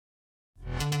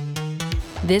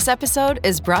This episode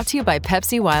is brought to you by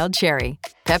Pepsi Wild Cherry.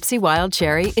 Pepsi Wild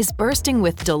Cherry is bursting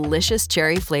with delicious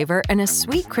cherry flavor and a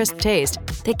sweet, crisp taste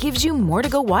that gives you more to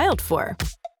go wild for.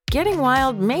 Getting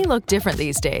wild may look different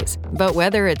these days, but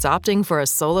whether it's opting for a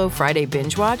solo Friday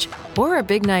binge watch or a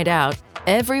big night out,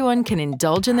 everyone can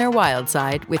indulge in their wild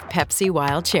side with Pepsi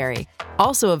Wild Cherry.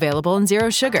 Also available in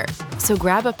Zero Sugar. So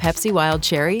grab a Pepsi Wild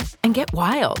Cherry and get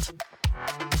wild.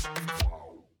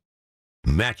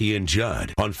 Mackey and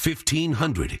Judd on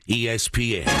 1500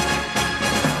 ESPN.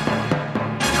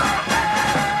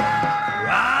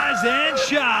 Rise and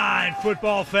shine,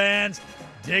 football fans.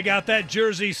 Dig out that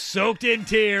jersey soaked in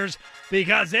tears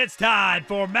because it's time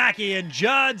for Mackey and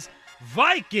Judd's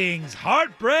Vikings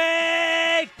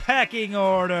Heartbreak Pecking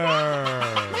Order.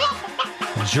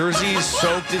 Jerseys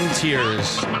soaked in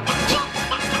tears.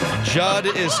 Judd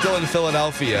is still in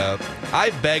Philadelphia.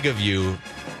 I beg of you.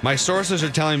 My sources are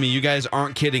telling me you guys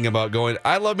aren't kidding about going.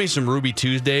 I love me some Ruby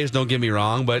Tuesdays, don't get me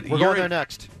wrong, but we're going there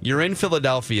next. You're in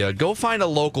Philadelphia. Go find a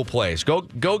local place. Go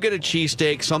get a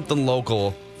cheesesteak, something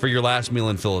local for your last meal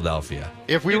in Philadelphia.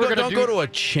 If we were going to go to a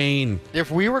chain.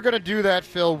 If we were going to do that,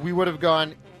 Phil, we would have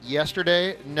gone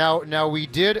yesterday. Now we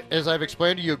did, as I've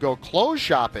explained to you, go clothes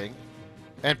shopping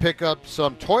and pick up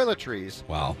some toiletries.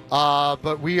 Wow.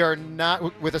 But we are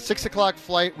not, with a 6 o'clock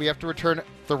flight, we have to return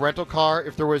the rental car.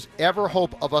 If there was ever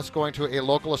hope of us going to a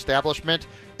local establishment,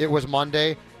 it was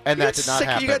Monday, and that did not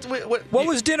happen. What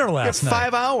was dinner last night?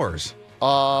 5 hours.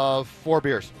 4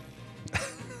 beers.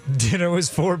 Dinner was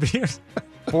 4 beers?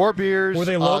 4 beers. Were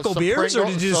they local beers, or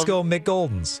did you just go Mick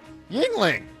Golden's?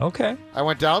 Yingling. Okay. I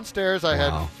went downstairs. I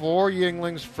had 4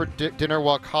 Yinglings for dinner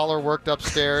while Collar worked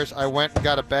upstairs. I went and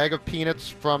got a bag of peanuts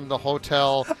from the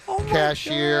hotel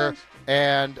cashier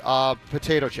and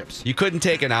potato chips. You couldn't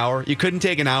take an hour? You couldn't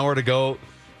take an hour to go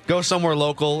somewhere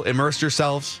local, immerse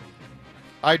yourselves?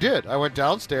 I did. I went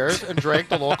downstairs and drank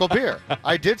the local beer.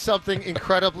 I did something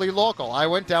incredibly local. I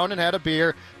went down and had a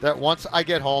beer that once I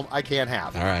get home, I can't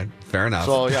have. All right. Fair enough.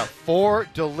 So, 4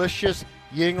 delicious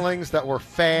Yinglings that were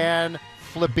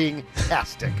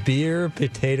fan-flipping-tastic. Beer,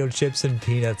 potato chips, and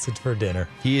peanuts for dinner.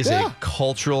 He is a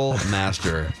cultural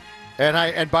master.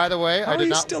 And by the way, How I did are you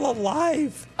not still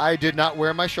alive? I did not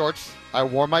wear my shorts. I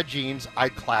wore my jeans. I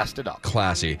classed it up.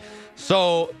 Classy.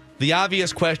 So, the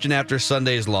obvious question after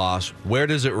Sunday's loss, where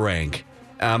does it rank?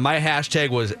 My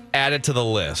hashtag was added to the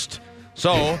list.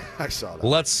 So, I saw that.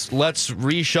 let's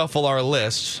reshuffle our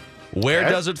lists. Where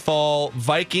does it fall?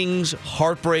 Vikings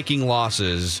heartbreaking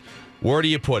losses. Where do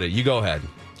you put it? You go ahead.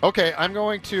 Okay, I'm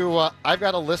going to I've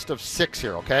got a list of 6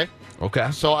 here, okay? Okay.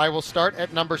 So I will start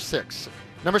at number 6.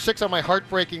 Number 6 on my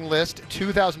heartbreaking list,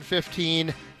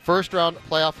 2015 first-round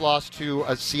playoff loss to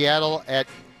Seattle at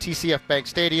TCF Bank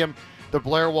Stadium, the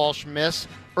Blair Walsh miss.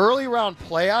 Early round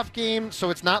playoff game, so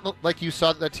it's not like you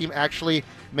saw that team actually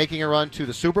making a run to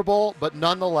the Super Bowl, but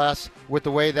nonetheless, with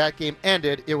the way that game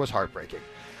ended, it was heartbreaking.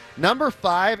 Number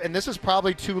 5, and this is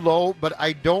probably too low, but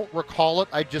I don't recall it.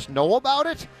 I just know about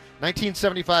it.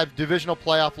 1975 divisional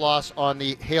playoff loss on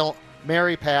the Hail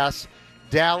Mary pass.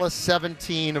 Dallas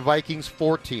 17, Vikings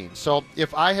 14. So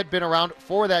if I had been around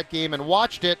for that game and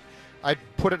watched it, I'd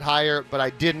put it higher, but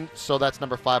I didn't, so that's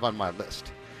number 5 on my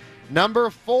list. Number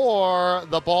 4,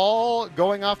 the ball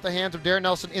going off the hands of Darren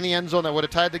Nelson in the end zone that would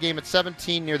have tied the game at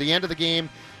 17 near the end of the game.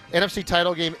 NFC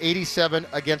title game 87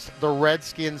 against the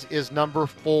Redskins is number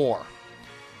 4.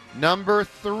 Number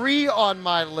 3 on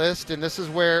my list, and this is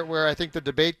where I think the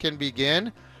debate can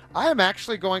begin, I am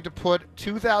actually going to put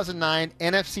 2009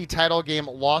 NFC title game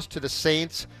loss to the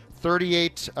Saints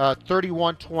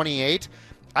 31-28.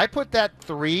 I put that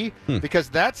 3 because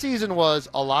that season was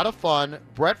a lot of fun.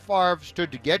 Brett Favre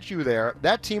stood to get you there.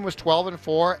 That team was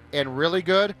 12-4 and really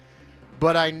good,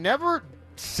 but I never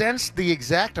sensed the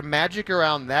exact magic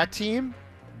around that team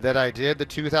that I did the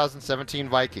 2017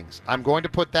 Vikings. I'm going to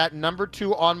put that number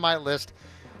 2 on my list.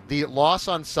 The loss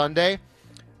on Sunday,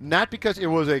 not because it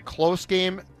was a close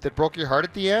game that broke your heart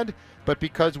at the end, but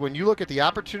because when you look at the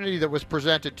opportunity that was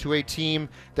presented to a team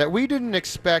that we didn't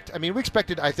expect, I mean, we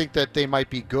expected, I think, that they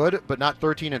might be good, but not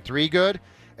 13-3 good.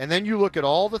 And then you look at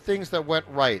all the things that went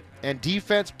right, and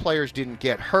defense players didn't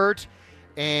get hurt,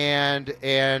 and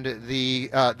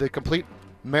the complete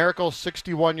miracle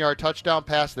 61-yard touchdown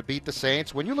pass that beat the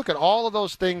Saints. When you look at all of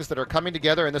those things that are coming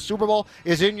together, and the Super Bowl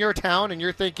is in your town, and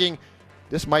you're thinking,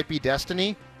 this might be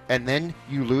destiny, and then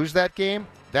you lose that game,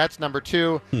 that's number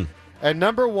 2. And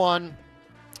number 1,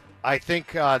 I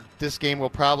think this game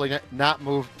will probably not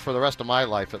move for the rest of my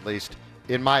life, at least,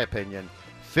 in my opinion.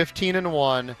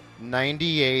 15-1,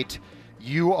 98.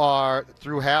 You are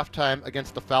through halftime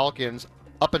against the Falcons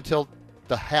up until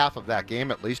the half of that game,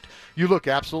 at least. You look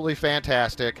absolutely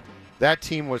fantastic. That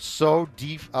team was so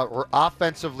or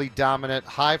offensively dominant,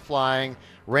 high-flying.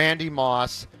 Randy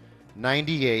Moss,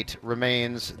 98,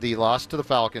 remains the loss to the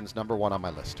Falcons, number 1 on my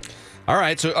list. All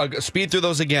right, so speed through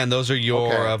those again. Those are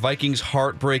your Vikings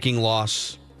heartbreaking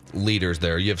loss leaders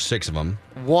there. You have 6 of them.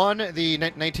 1, the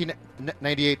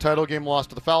 1998 title game loss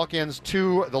to the Falcons.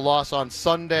 2, the loss on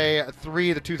Sunday.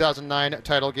 3, the 2009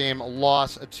 title game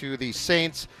loss to the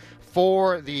Saints.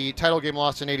 4, the title game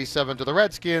loss in 87 to the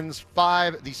Redskins.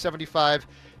 5, the 75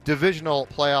 divisional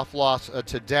playoff loss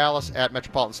to Dallas at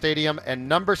Metropolitan Stadium. And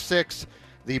number 6,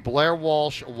 the Blair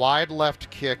Walsh wide left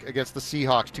kick against the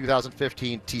Seahawks,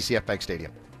 2015 TCF Bank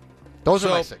Stadium. Those are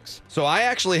my 6. So I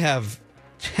actually have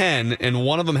 10, and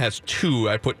one of them has 2.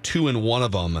 I put 2 in one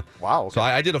of them. Wow. Okay. So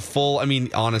I did a full,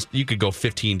 honest, you could go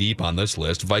 15 deep on this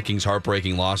list. Vikings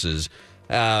heartbreaking losses.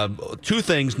 2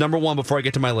 things. Number 1, before I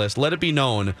get to my list, let it be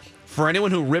known, for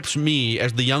anyone who rips me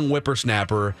as the young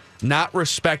whippersnapper, not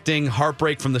respecting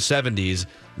heartbreak from the 70s,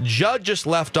 Judd just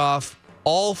left off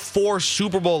all 4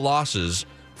 Super Bowl losses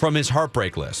from his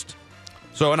heartbreak list.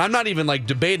 So, and I'm not even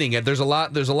debating it. There's a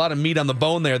lot of meat on the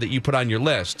bone there that you put on your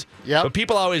list. Yeah. But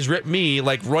people always rip me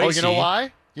like Royce. Oh, you know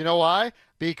why? You know why?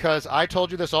 Because I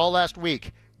told you this all last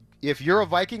week. If you're a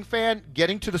Viking fan,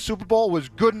 getting to the Super Bowl was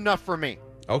good enough for me.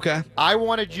 Okay. I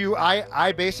wanted you.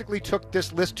 I basically took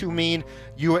this list to mean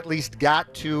you at least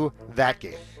got to that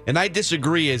game. And I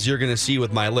disagree, as you're going to see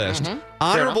with my list.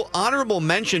 Mm-hmm. Honorable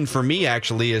mention for me,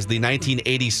 actually, is the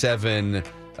 1987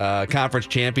 conference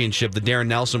championship that Darren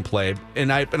Nelson played,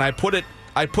 and I put it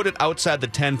outside the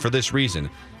 10 for this reason.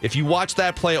 If you watch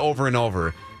that play over and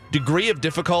over, degree of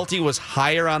difficulty was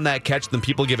higher on that catch than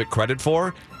people give it credit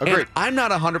for. Agreed. And I'm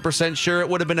not 100% sure it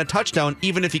would have been a touchdown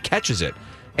even if he catches it.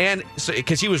 And so,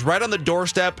 because he was right on the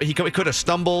doorstep, he could have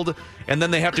stumbled, and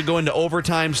then they have to go into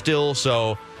overtime still.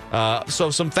 So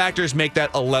some factors make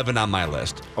that 11 on my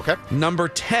list. Okay. Number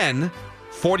 10,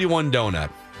 41 Donut.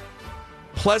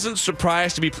 Pleasant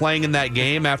surprise to be playing in that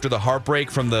game after the heartbreak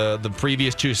from the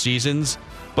previous 2 seasons.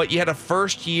 But you had a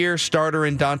first-year starter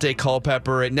in Dante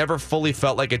Culpepper. It never fully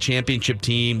felt like a championship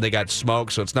team. They got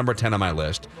smoked, so it's number 10 on my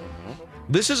list.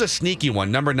 This is a sneaky one,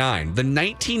 number 9. The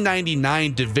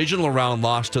 1999 divisional round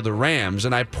loss to the Rams,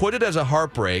 and I put it as a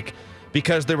heartbreak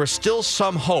because there was still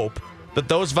some hope that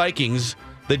those Vikings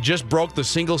that just broke the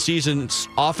single-season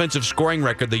offensive scoring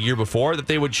record the year before, that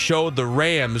they would show the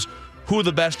Rams who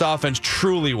the best offense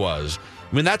truly was.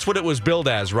 I mean, that's what it was billed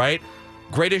as, right?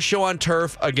 Greatest show on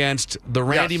turf against the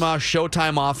Randy Moss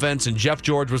Showtime offense, and Jeff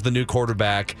George was the new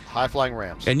quarterback. High-flying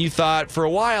Rams. And you thought, for a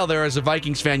while there as a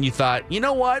Vikings fan, you thought, you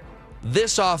know what?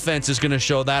 This offense is going to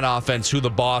show that offense who the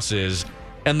boss is,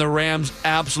 and the Rams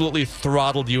absolutely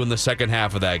throttled you in the second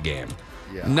half of that game.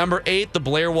 Yeah. Number 8, the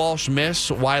Blair Walsh miss,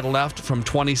 wide left from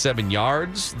 27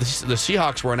 yards. The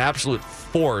Seahawks were an absolute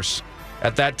force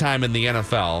at that time in the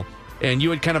NFL, and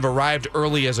you had kind of arrived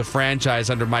early as a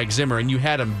franchise under Mike Zimmer, and you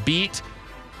had them beat.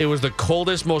 It was the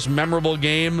coldest, most memorable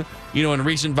game, in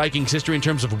recent Vikings history in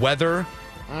terms of weather.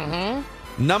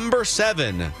 Mm-hmm. Number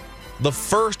 7, the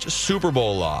first Super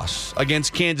Bowl loss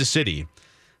against Kansas City.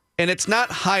 And it's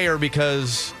not higher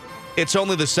because it's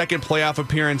only the second playoff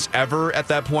appearance ever at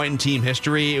that point in team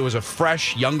history. It was a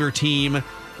fresh, younger team,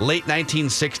 late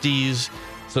 1960s.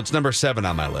 So it's number 7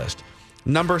 on my list.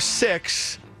 Number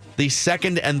 6, the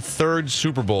second and third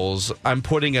Super Bowls I'm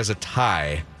putting as a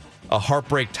tie, a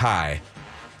heartbreak tie.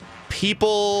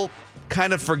 People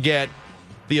kind of forget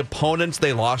the opponents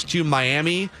they lost to.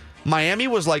 Miami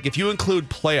was if you include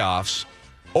playoffs,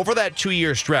 over that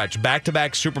 2-year stretch,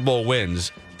 back-to-back Super Bowl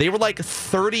wins, they were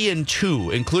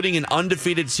 30-2, including an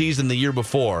undefeated season the year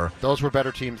before. Those were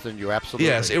better teams than you, absolutely.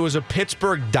 Yes, it was a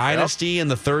Pittsburgh dynasty in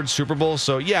the third Super Bowl.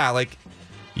 So, yeah,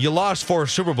 you lost 4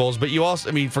 Super Bowls, but you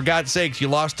also, for God's sakes, you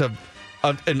lost to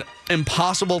an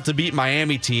impossible-to-beat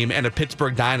Miami team and a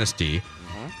Pittsburgh dynasty.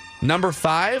 Mm-hmm. Number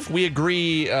 5, we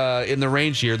agree in the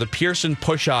range here, the Pearson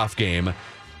push-off game.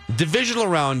 Divisional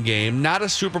round game, not a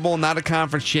Super Bowl, not a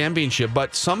conference championship,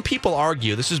 but some people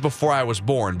argue, this is before I was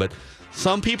born, but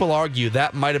some people argue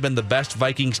that might have been the best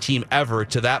Vikings team ever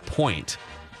to that point.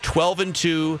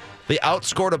 12-2, they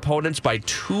outscored opponents by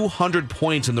 200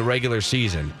 points in the regular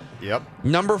season. Yep.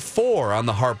 Number 4 on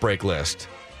the heartbreak list,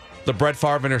 the Brett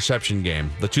Favre interception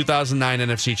game, the 2009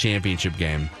 NFC Championship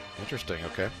game. Interesting,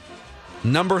 okay.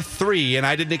 Number 3, and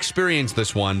I didn't experience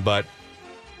this one, but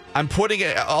I'm putting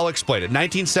it, I'll explain it.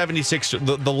 1976,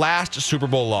 the last Super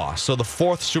Bowl loss, so the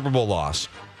 4th Super Bowl loss.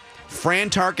 Fran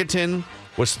Tarkenton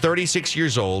was 36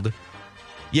 years old.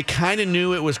 You kind of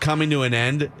knew it was coming to an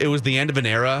end. It was the end of an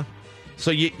era.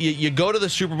 So you go to the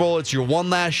Super Bowl, it's your one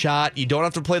last shot. You don't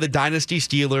have to play the Dynasty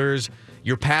Steelers.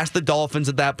 You're past the Dolphins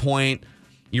at that point.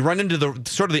 You run into the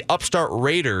sort of the upstart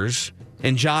Raiders,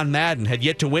 and John Madden had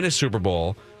yet to win a Super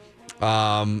Bowl.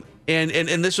 And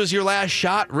this was your last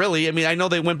shot, really. I mean, I know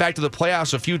they went back to the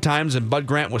playoffs a few times, and Bud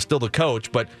Grant was still the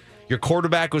coach, but your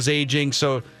quarterback was aging.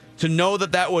 So to know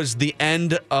that was the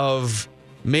end of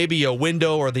maybe a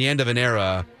window or the end of an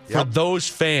era for those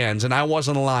fans, and I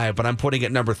wasn't alive, but I'm putting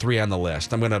it number 3 on the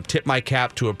list. I'm going to tip my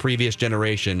cap to a previous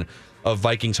generation of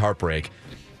Vikings heartbreak.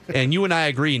 And you and I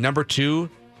agree, number 2,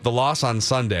 the loss on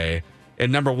Sunday,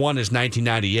 and number 1 is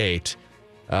 1998.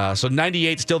 So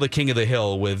 98 still the king of the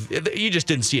hill. You just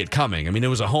didn't see it coming. I mean, it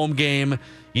was a home game.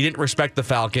 You didn't respect the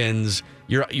Falcons.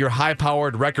 Your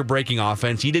high-powered, record-breaking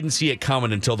offense, you didn't see it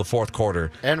coming until the fourth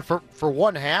quarter. And for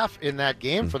one half in that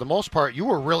game, for the most part, you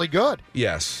were really good.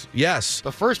 Yes.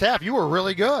 The first half, you were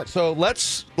really good. So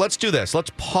let's do this.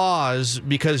 Let's pause,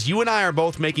 because you and I are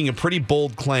both making a pretty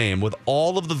bold claim with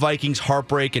all of the Vikings'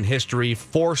 heartbreak in history,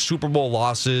 4 Super Bowl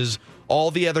losses,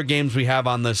 all the other games we have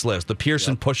on this list, the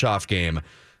Pearson push-off game,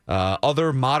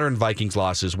 other modern Vikings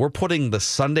losses. We're putting the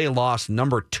Sunday loss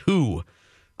number 2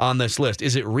 on this list.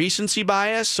 Is it recency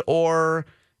bias, or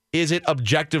is it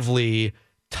objectively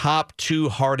top 2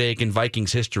 heartache in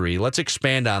Vikings history? Let's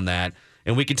expand on that,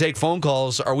 and we can take phone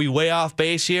calls. Are we way off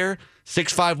base here?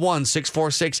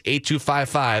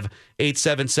 651-646-8255,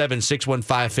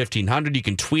 877-615-1500. You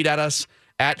can tweet at us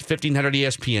at 1500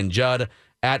 ESPN Judd,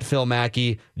 at Phil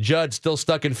Mackey. Judd still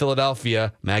stuck in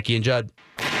Philadelphia. Mackey and Judd.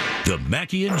 The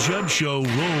Mackey and Judd Show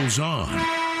rolls on.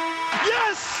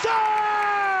 Yes, sir!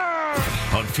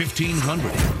 On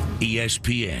 1500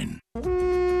 ESPN.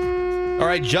 All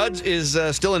right, Judd is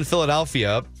still in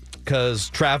Philadelphia because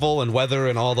travel and weather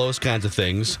and all those kinds of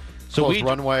things. So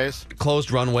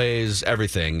closed runways,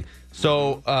 everything.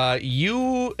 So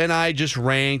you and I just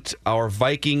ranked our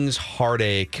Vikings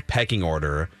heartache pecking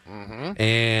order.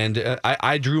 And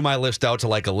I drew my list out to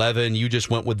like 11. You just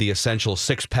went with the essential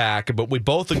 6-pack, but we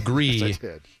both agree.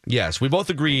 Yes, we both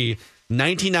agree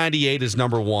 1998 is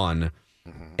number 1.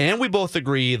 And we both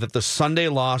agree that the Sunday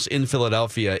loss in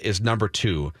Philadelphia is number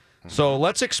 2. So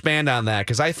let's expand on that,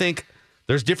 because I think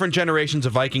there's different generations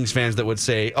of Vikings fans that would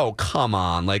say, oh, come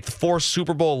on, like 4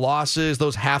 Super Bowl losses,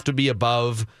 those have to be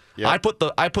above. Yep. I put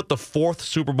the 4th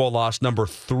Super Bowl loss, number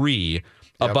 3,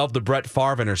 above the Brett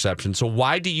Favre interception. So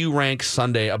why do you rank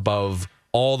Sunday above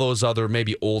all those other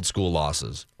maybe old school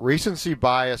losses? Recency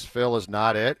bias, Phil, is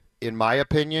not it. In my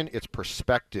opinion, it's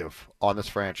perspective on this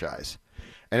franchise.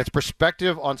 And it's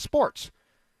perspective on sports.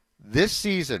 This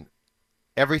season,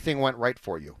 everything went right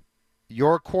for you.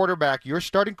 Your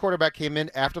starting quarterback came in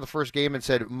after the first game and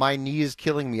said, my knee is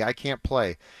killing me, I can't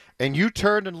play. And you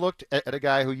turned and looked at a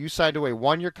guy who you signed to a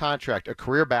 1-year contract, a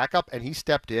career backup, and he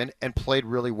stepped in and played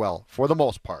really well for the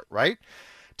most part, right?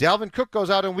 Dalvin Cook goes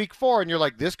out in week 4, and you're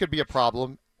like, this could be a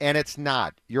problem, and it's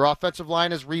not. Your offensive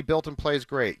line is rebuilt and plays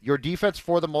great. Your defense,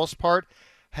 for the most part,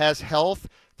 has health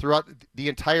throughout the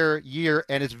entire year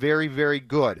and is very, very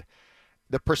good.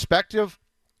 The perspective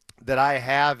that I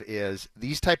have is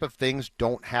these type of things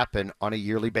don't happen on a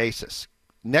yearly basis.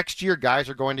 Next year, guys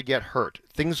are going to get hurt.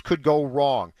 Things could go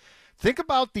wrong. Think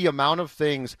about the amount of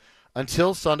things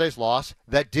until Sunday's loss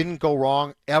that didn't go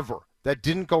wrong ever, that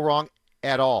didn't go wrong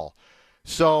at all.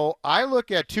 So I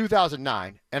look at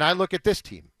 2009, and I look at this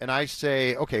team, and I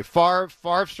say, okay, Favre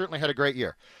certainly had a great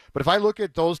year. But if I look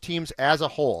at those teams as a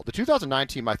whole, the 2009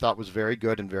 team I thought was very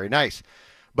good and very nice.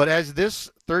 But as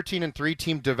this 13-3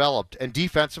 team developed and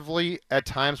defensively at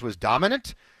times was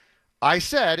dominant, I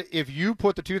said if you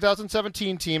put the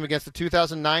 2017 team against the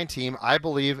 2009 team, I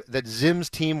believe that Zim's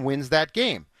team wins that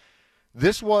game.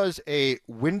 This was a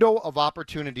window of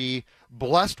opportunity,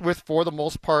 blessed with, for the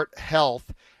most part,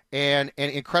 health and an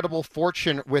incredible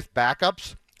fortune with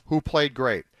backups who played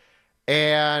great.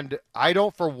 And I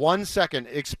don't for 1 second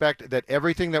expect that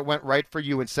everything that went right for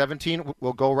you in 17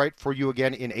 will go right for you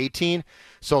again in 18.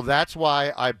 So that's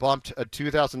why I bumped a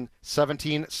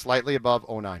 2017 slightly above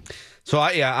 09. So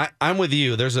I'm with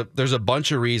you. There's a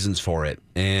bunch of reasons for it.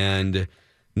 And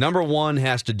number 1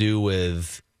 has to do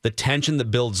with the tension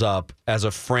that builds up as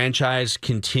a franchise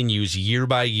continues year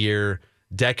by year,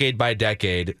 decade by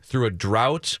decade, through a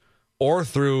drought or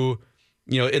through,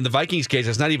 in the Vikings case,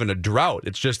 it's not even a drought.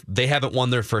 It's just they haven't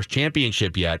won their first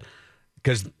championship yet,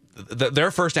 because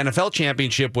their first NFL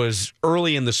championship was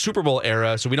early in the Super Bowl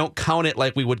era, so we don't count it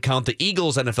like we would count the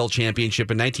Eagles' NFL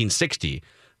championship in 1960.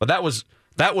 But that was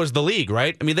the league,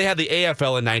 right? I mean, they had the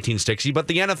AFL in 1960, but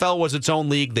the NFL was its own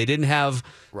league. They didn't have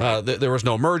there was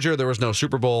no merger, there was no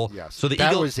Super Bowl. Yes, so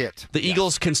that was it. The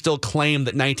Eagles can still claim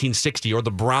that 1960, or the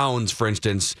Browns, for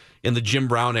instance, in the Jim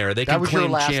Brown era, they can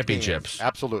claim championships. Game.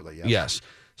 Absolutely, yes. Yes.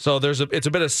 So it's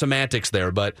a bit of semantics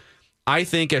there, but I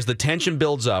think as the tension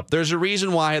builds up, there's a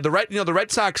reason why the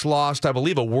Red Sox lost, I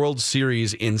believe, a World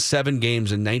Series in 7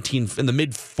 games in the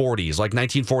mid 40s, like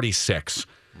 1946.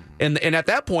 And at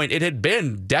that point, it had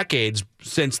been decades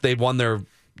since they won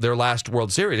their last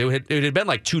World Series. It had been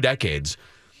like 2 decades.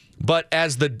 But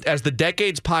as the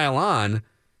decades pile on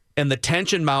and the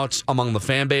tension mounts among the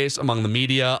fan base, among the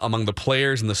media, among the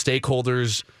players and the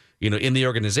stakeholders, in the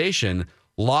organization,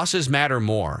 losses matter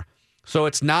more. So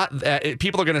it's not that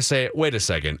people are going to say, wait a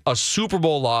second, a Super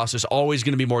Bowl loss is always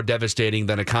going to be more devastating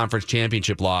than a conference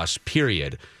championship loss,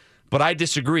 period. But I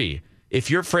disagree. If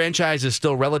your franchise is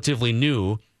still relatively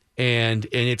new and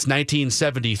it's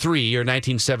 1973 or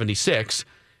 1976,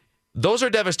 those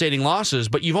are devastating losses,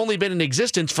 but you've only been in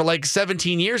existence for like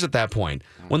 17 years at that point.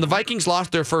 When the Vikings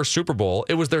lost their first Super Bowl,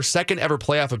 it was their second ever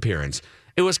playoff appearance.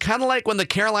 It was kind of like when the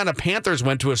Carolina Panthers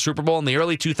went to a Super Bowl in the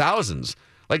early 2000s.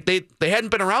 Like they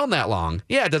hadn't been around that long.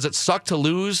 Yeah, does it suck to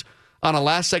lose on a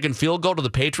last-second field goal to the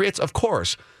Patriots? Of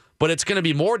course. But it's going to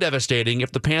be more devastating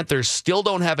if the Panthers still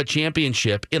don't have a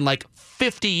championship in like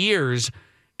 50 years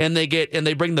and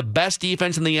they bring the best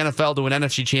defense in the NFL to an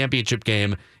NFC championship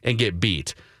game and get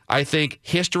beat. I think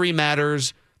history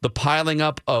matters. The piling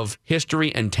up of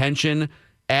history and tension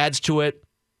adds to it.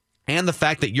 And the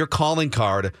fact that your calling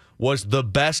card was the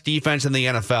best defense in the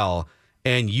NFL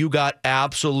and you got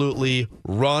absolutely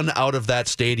run out of that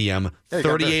stadium,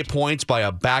 38 points by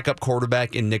a backup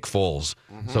quarterback in Nick Foles.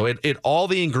 So it all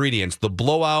the ingredients, the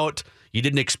blowout, you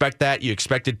didn't expect that. You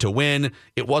expected to win.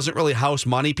 It wasn't really house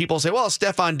money. People say, well,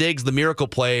 Stephon Diggs, the miracle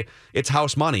play, it's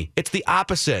house money. It's the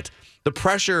opposite. The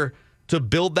pressure to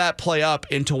build that play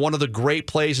up into one of the great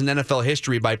plays in NFL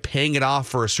history by paying it off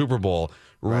for a Super Bowl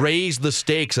raised the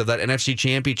stakes of that NFC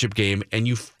Championship game, and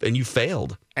you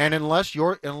failed. And unless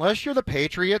you're the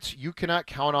Patriots, you cannot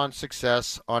count on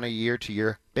success on a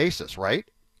year-to-year basis, right?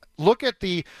 Look at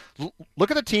the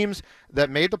teams that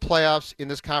made the playoffs in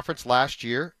this conference last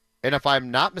year, and if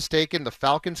I'm not mistaken, the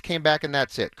Falcons came back and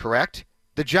that's it, correct?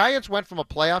 The Giants went from a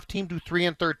playoff team to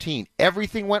 3-13.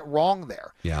 Everything went wrong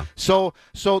there. Yeah. So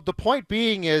the point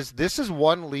being is this is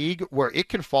one league where it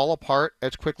can fall apart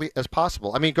as quickly as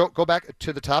possible. I mean, go back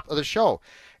to the top of the show,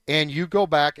 and you go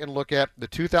back and look at the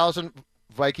 2000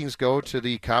 Vikings go to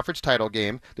the conference title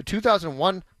game. The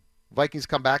 2001 Vikings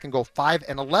come back and go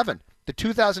 5-11. The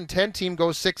 2010 team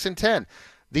goes 6-10.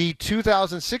 The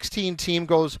 2016 team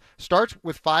starts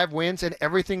with 5 wins and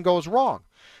everything goes wrong.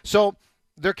 So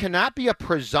there cannot be a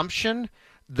presumption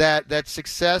that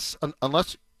success,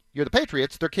 unless you're the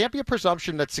Patriots, there can't be a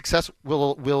presumption that success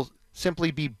will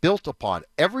simply be built upon.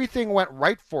 Everything went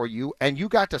right for you, and you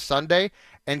got to Sunday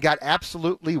and got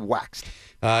absolutely waxed.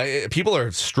 People are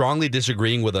strongly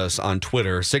disagreeing with us on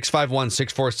Twitter.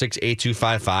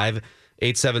 651-646-8255,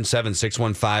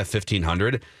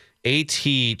 877-615-1500.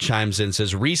 AT chimes in,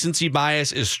 says, recency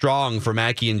bias is strong for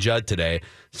Mackey and Judd today,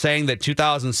 saying that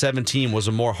 2017 was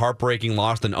a more heartbreaking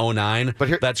loss than 09.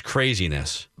 That's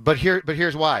craziness. But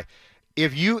here's why.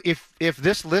 If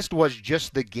this list was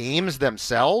just the games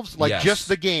themselves, just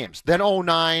the games, then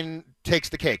 09 takes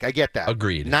the cake. I get that.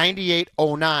 Agreed. 98,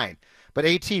 09. But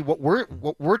AT, what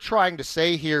we're trying to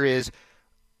say here is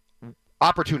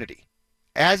opportunity.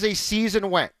 As a season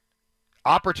went,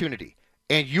 opportunity.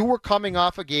 And you were coming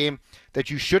off a game that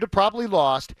you should have probably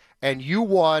lost, and you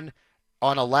won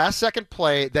on a last-second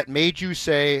play that made you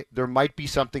say there might be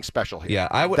something special here.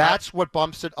 Yeah, That's what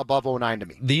bumps it above 09 to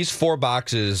me. These 4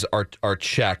 boxes are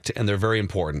checked, and they're very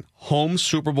important. Home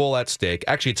Super Bowl at stake.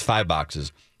 Actually, it's 5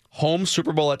 boxes. Home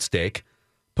Super Bowl at stake.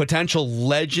 Potential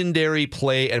legendary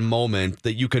play and moment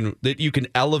that you can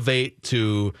elevate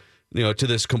to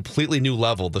this completely new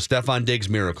level. The Stephon Diggs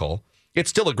miracle. It's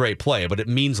still a great play, but it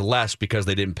means less because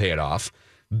they didn't pay it off.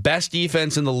 Best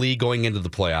defense in the league going into the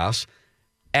playoffs.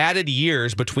 Added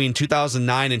years between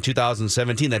 2009 and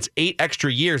 2017. That's 8 extra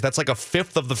years. That's like a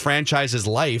fifth of the franchise's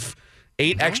life.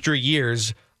 8 extra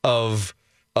years of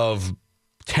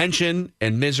tension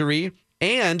and misery.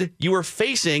 And you were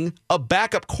facing a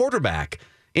backup quarterback.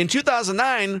 In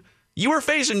 2009, you were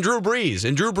facing Drew Brees,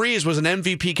 and Drew Brees was an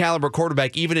MVP caliber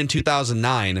quarterback even in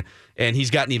 2009, and he's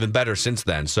gotten even better since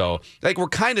then. So, we're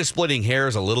kind of splitting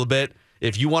hairs a little bit.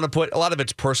 If you want to put, a lot of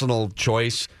it's personal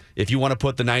choice. If you want to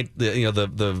put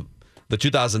the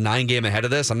 2009 game ahead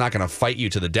of this, I'm not going to fight you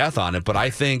to the death on it. But I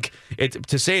think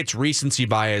to say it's recency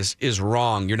bias is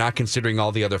wrong. You're not considering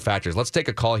all the other factors. Let's take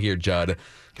a call here, Judd,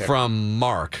 from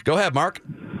Mark. Go ahead, Mark.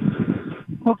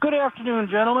 Well, good afternoon,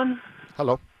 gentlemen.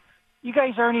 Hello. You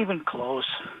guys aren't even close.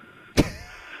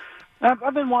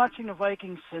 I've been watching the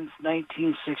Vikings since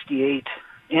 1968,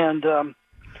 and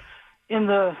in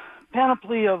the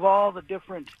panoply of all the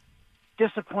different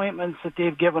disappointments that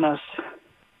they've given us,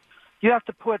 you have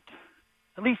to put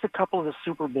at least a couple of the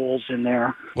Super Bowls in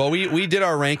there. Well, we did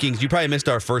our rankings. You probably missed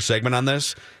our first segment on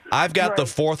this. I've got the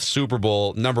fourth Super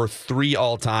Bowl, number 3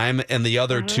 all time, and the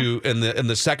other two, and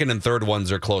the second and third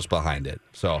ones are close behind it.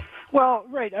 So. Well,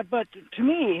 right, but to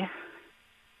me,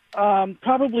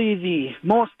 probably the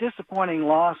most disappointing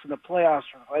loss in the playoffs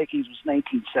for the Vikings was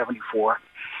 1974,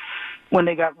 when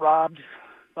they got robbed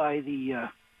by the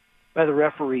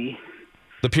referee.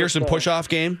 The Pearson push-off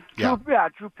game?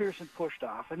 Drew Pearson pushed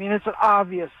off. I mean, it's an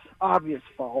obvious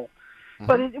foul. Mm-hmm.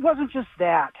 But it wasn't just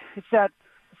that. It's that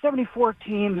the 74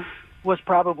 team was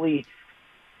probably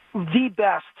the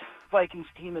best Vikings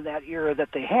team of that era that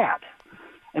they had.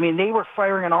 I mean, they were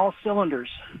firing on all cylinders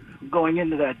going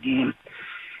into that game.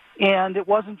 And it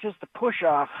wasn't just the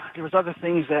push-off. There was other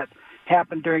things that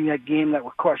happened during that game that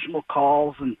were questionable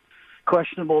calls and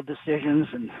questionable decisions.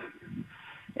 And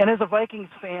as a Vikings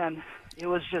fan, it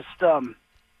was just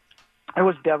it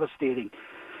was devastating.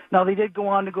 Now, they did go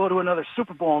on to go to another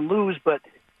Super Bowl and lose, but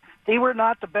they were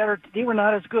not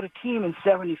as good a team in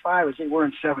 75 as they were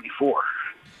in 74.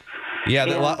 Yeah,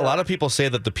 a lot of people say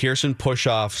that the Pearson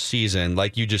push-off season,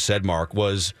 like you just said, Mark,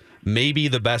 was maybe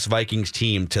the best Vikings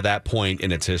team to that point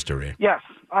in its history. Yes,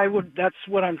 I would. That's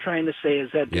what I'm trying to say, is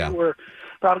that they were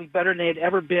probably better than they'd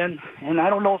ever been, and I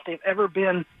don't know if they've ever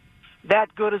been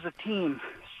that good as a team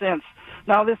since.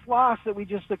 Now, this loss that we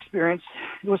just experienced,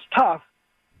 it was tough,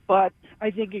 but I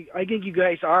think you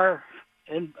guys are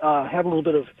and have a little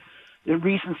bit of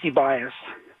recency bias,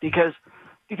 because to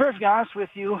be perfectly honest with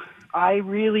you, I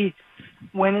really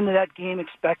went into that game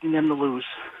expecting them to lose,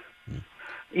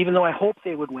 even though I hoped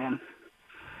they would win.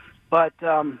 But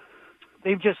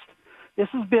this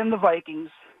has been the Vikings.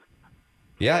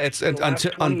 Yeah, it's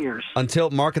until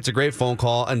Mark. It's a great phone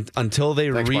call, and until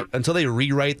they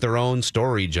rewrite their own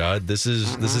story, Judd. This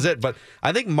is it. But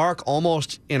I think Mark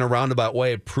almost in a roundabout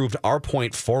way proved our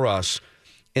point for us,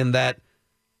 in that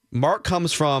Mark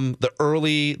comes from the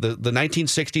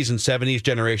 1960s and 70s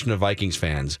generation of Vikings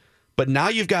fans. But now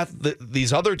you've got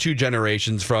these other two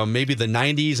generations from maybe the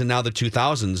 90s and now the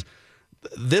 2000s.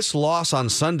 This loss on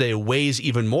Sunday weighs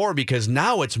even more because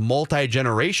now it's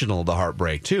multi-generational, the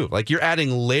heartbreak, too. Like, you're adding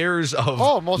layers of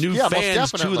new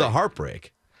fans to the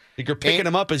heartbreak. You're picking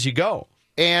them up as you go.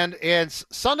 And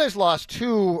Sunday's loss,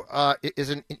 too, is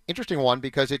an interesting one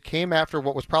because it came after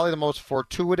what was probably the most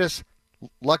fortuitous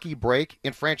lucky break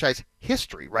in franchise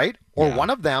history, right? Or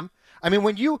one of them. I mean,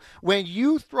 when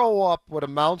you throw up what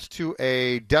amounts to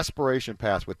a desperation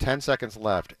pass with 10 seconds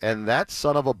left, and that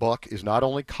son of a buck is not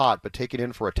only caught but taken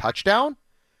in for a touchdown,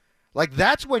 like,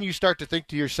 that's when you start to think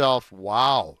to yourself,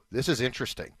 wow, this is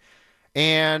interesting.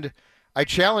 And I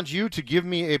challenge you to give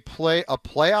me a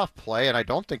playoff play, and I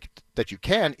don't think that you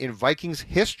can, in Vikings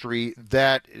history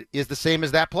that is the same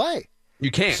as that play. You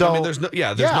can't. So, I mean, there's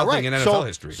nothing in NFL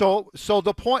history. So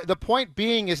the point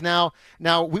being is now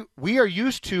we are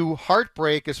used to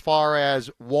heartbreak as far as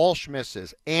Walsh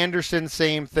misses, Anderson,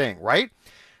 same thing, right?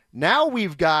 Now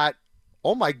we've got,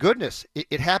 oh my goodness,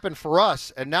 it happened for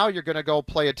us, and now you're going to go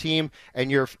play a team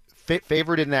and you're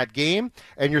favored in that game,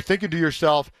 and you're thinking to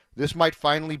yourself, this might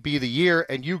finally be the year,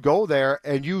 and you go there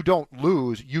and you don't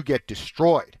lose, you get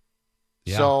destroyed.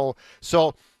 Yeah.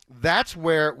 So that's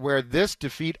where this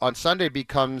defeat on Sunday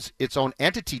becomes its own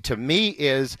entity to me.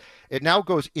 Is it now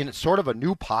goes in sort of a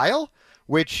new pile,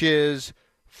 which is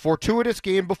fortuitous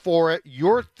game before it.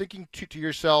 You're thinking to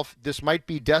yourself, this might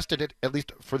be destined, at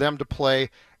least for them to play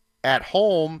at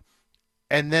home,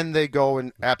 and then they go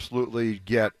and absolutely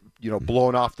get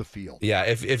blown off the field. Yeah,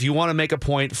 if you want to make a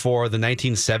point for the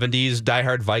 1970s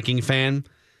diehard Viking fan,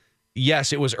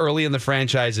 yes, it was early in the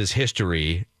franchise's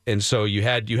history. And so you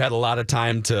had a lot of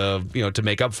time to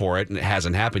make up for it, and it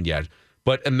hasn't happened yet.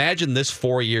 But imagine this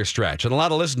 4-year stretch, and a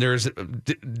lot of listeners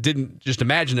didn't just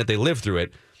imagine it; they lived through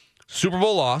it. Super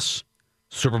Bowl loss,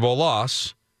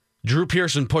 Drew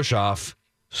Pearson push off,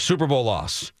 Super Bowl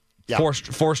loss,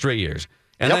 four straight years,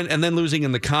 and then losing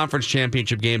in the conference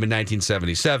championship game in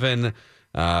 1977.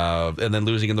 And then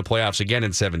losing in the playoffs again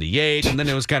in 78, and then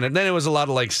it was a lot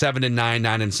of like 7-9,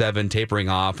 9-7, tapering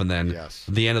off, and then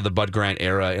the end of the Bud Grant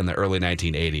era in the early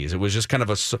 1980s. It was just kind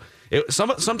of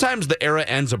sometimes the era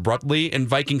ends abruptly in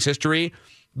Vikings history.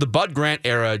 The Bud Grant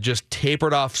era just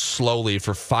tapered off slowly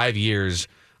for 5 years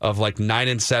of like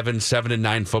 9-7,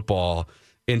 7-9 football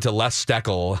into Les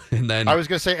Steckel, and then I was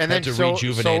going to say, and then to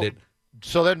rejuvenate it.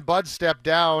 So then Bud stepped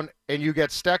down, and you get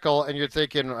Steckel, and you're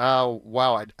thinking,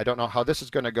 wow, I don't know how this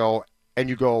is going to go. and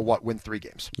you go, win 3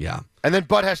 games. Yeah. And then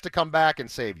Bud has to come back and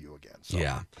save you again. So.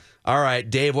 Yeah. All right,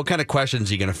 Dave, what kind of questions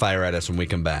are you going to fire at us when we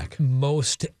come back?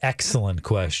 Most excellent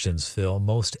questions, Phil.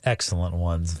 Most excellent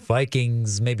ones.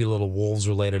 Vikings, maybe a little Wolves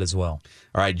related as well.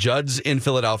 All right, Judd's in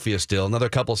Philadelphia still. Another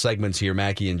couple segments here,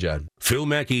 Mackey and Judd. Phil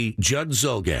Mackey, Judd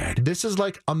Zulgad. This is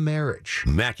like a marriage.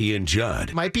 Mackey and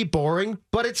Judd Might be boring,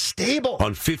 but it's stable.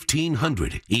 on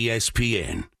 1500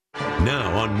 ESPN.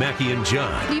 Now on Mackey and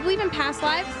Judd. Do you believe in past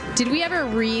lives? Did we ever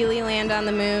really land on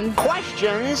the moon?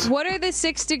 Questions What are the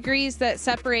 6 degrees that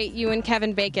separate you and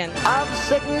Kevin Bacon? of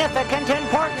significant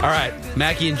importance. All right,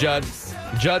 Mackey and Judd.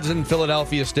 Judd's in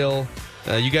Philadelphia still.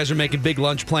 You guys are making big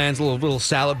lunch plans, a little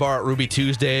salad bar at Ruby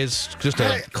Tuesdays. Just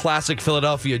a classic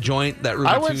Philadelphia joint, that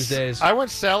Ruby Tuesdays. I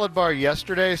went salad bar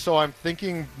yesterday, so I'm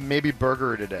thinking maybe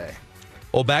burger today.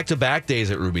 Oh, back-to-back days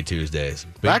at Ruby Tuesdays.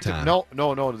 Big time.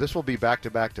 No. This will be back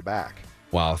to back to back.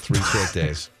 Wow, 3 straight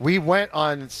days. We went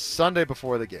on Sunday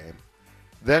before the game.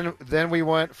 Then we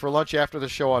went for lunch after the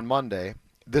show on Monday.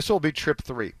 This will be trip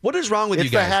 3. What is wrong with It's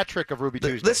you guys? the hat trick of Ruby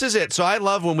Tuesday. This is it. So I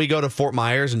love when we go to Fort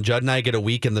Myers and Judd and I get a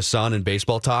week in the sun and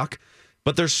baseball talk.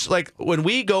 But there's like when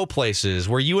we go places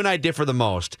where you and I differ the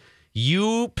most,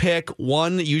 you pick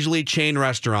one usually chain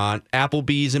restaurant,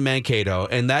 Applebee's in Mankato,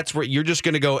 and that's where you're just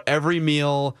going to go every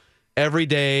meal, every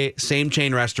day, same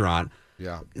chain restaurant.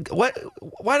 Yeah.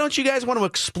 Why don't you guys want to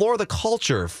explore the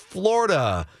culture?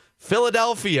 Florida,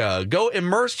 Philadelphia, go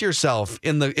immerse yourself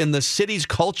in the city's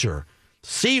culture.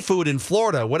 Seafood in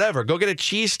Florida, whatever. Go get a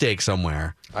cheesesteak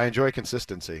somewhere. I enjoy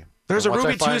consistency. There's And a once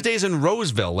Ruby I find- Tuesdays in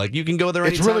Roseville. Like, you can go there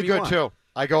It's anytime really you good, want. too.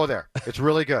 I go there. It's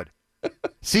really good.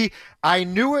 See, I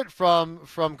knew it from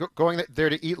going there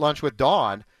to eat lunch with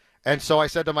Dawn, and so I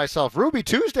said to myself, Ruby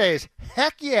Tuesdays,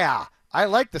 heck yeah. I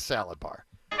like the salad bar.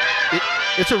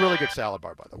 It's a really good salad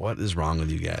bar, by the way. What is wrong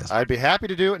with you guys? I'd be happy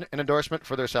to do an endorsement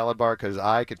for their salad bar because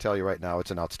I can tell you right now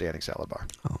it's an outstanding salad bar.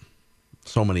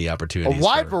 So many A opportunities.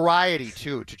 wide for variety,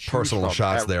 too, to choose personal from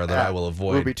shots at- there that at I will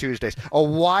avoid. Ruby Tuesdays. A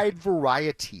wide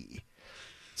variety.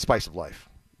 Spice of life.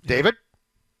 David?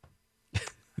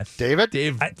 David?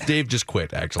 Dave just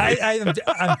quit, actually.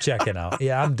 I'm checking out.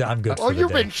 Yeah, I'm good. Oh, for the you've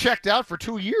day. been checked out for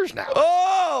 2 years now.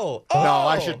 Oh! No,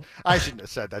 I shouldn't have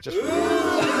said that. Just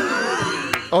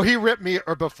oh, he ripped me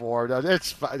before. No,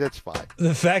 it's fine. It's fine.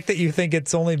 The fact that you think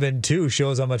it's only been 2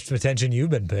 shows how much attention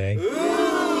you've been paying.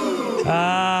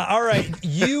 All right.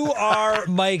 You are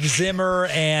Mike Zimmer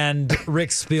and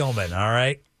Rick Spielman, all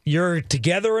right? You're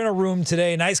together in a room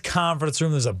today, nice conference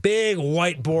room. There's a big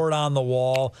whiteboard on the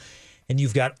wall, and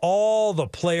you've got all the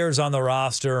players on the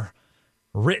roster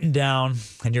written down,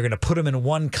 and you're going to put them in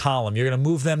one column. You're going to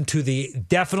move them to the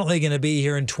definitely going to be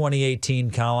here in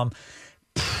 2018 column.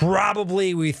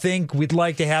 Probably we think we'd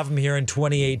like to have them here in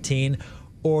 2018,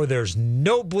 or there's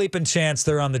no bleeping chance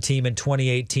they're on the team in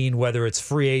 2018, whether it's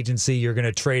free agency, you're going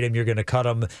to trade them, you're going to cut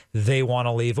them, they want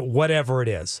to leave, whatever it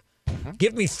is.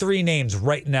 Give me 3 names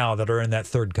right now that are in that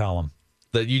third column.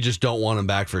 That you just don't want him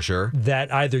back for sure?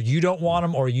 That either you don't want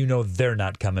them or you know they're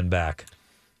not coming back.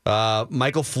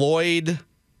 Michael Floyd,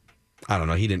 I don't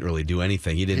know. He didn't really do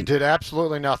anything. He He did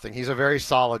absolutely nothing. He's a very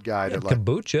solid guy. Yeah, to like.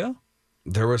 kombucha.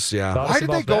 There was, yeah. Thought Why us did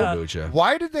they about go? that.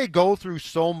 Why did they go through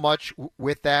so much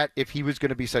with that if he was going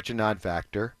to be such a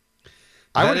non-factor?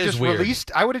 I That would have is just weird.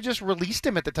 released. I would have just released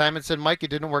him at the time and said, "Mike, it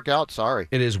didn't work out. Sorry."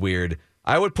 It is weird.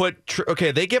 I would put,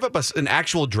 okay, they give up an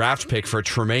actual draft pick for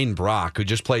Tremaine Brock, who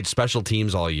just played special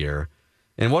teams all year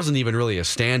and wasn't even really a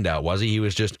standout, was he? He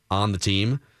was just on the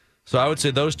team. So I would say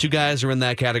those 2 guys are in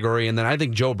that category, and then I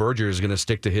think Joe Berger is going to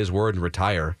stick to his word and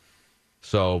retire.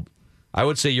 So I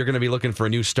would say you're going to be looking for a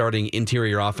new starting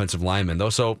interior offensive lineman,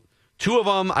 though. So 2 of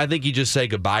them, I think you just say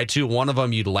goodbye to. 1 of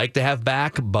them you'd like to have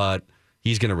back, but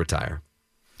he's going to retire.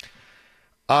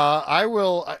 I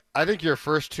will. I think your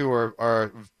first 2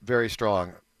 are very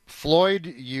strong. Floyd,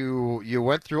 you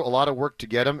went through a lot of work to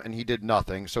get him, and he did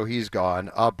nothing, so he's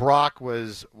gone. Brock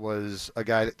was a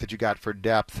guy that you got for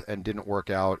depth and didn't work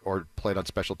out or played on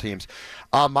special teams.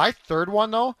 My third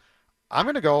one, though, I'm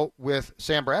going to go with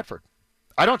Sam Bradford.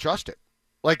 I don't trust it.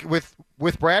 Like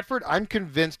with Bradford, I'm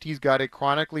convinced he's got a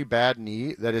chronically bad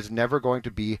knee that is never going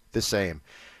to be the same.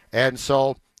 And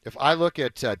so if I look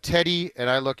at Teddy and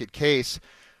I look at Case,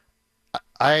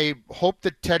 I hope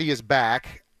that Teddy is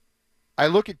back. I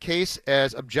look at Case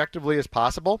as objectively as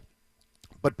possible,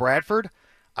 but Bradford,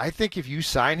 I think if you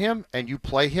sign him and you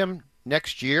play him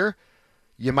next year,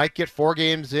 you might get 4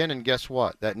 games in, and guess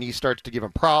what? That knee starts to give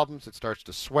him problems. It starts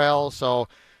to swell. So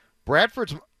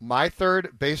Bradford's my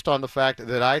third based on the fact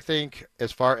that I think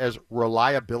as far as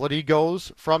reliability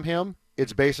goes from him,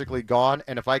 it's basically gone.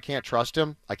 And if I can't trust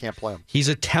him, I can't play him. He's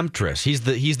a temptress. He's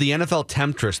the NFL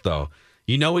temptress, though.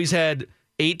 You know he's had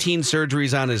 18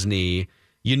 surgeries on his knee.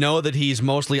 You know that he's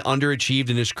mostly underachieved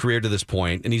in his career to this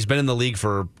point, and he's been in the league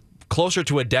for closer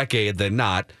to a decade than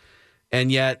not,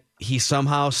 and yet he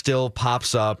somehow still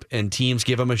pops up, and teams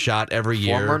give him a shot every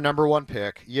year. Former number 1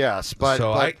 pick, yes. But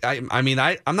I'm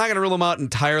not going to rule him out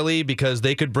entirely because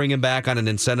they could bring him back on an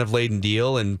incentive-laden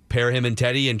deal and pair him and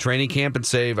Teddy in training camp and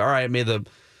say, all right, may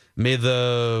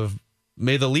the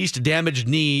least damaged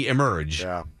knee emerge.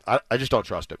 Yeah, I just don't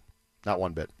trust it. Not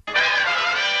one bit.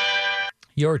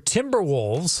 Your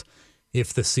Timberwolves,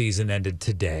 if the season ended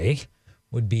today,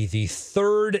 would be the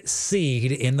 3rd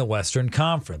seed in the Western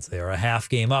Conference. They are a half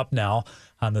game up now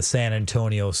on the San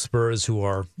Antonio Spurs, who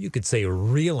are, you could say,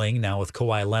 reeling now with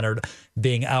Kawhi Leonard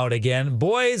being out again.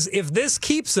 Boys, if this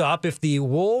keeps up, if the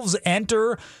Wolves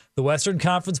enter the Western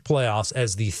Conference playoffs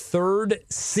as the 3rd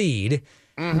seed,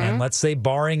 and let's say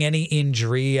barring any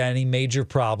injury, any major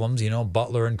problems,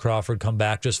 Butler and Crawford come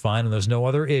back just fine and there's no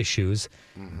other issues,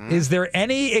 is there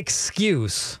any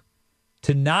excuse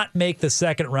to not make the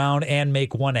second round and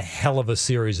make one hell of a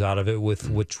series out of it,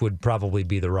 which would probably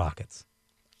be the Rockets?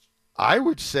 I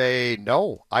would say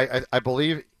no. I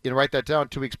believe, write that down,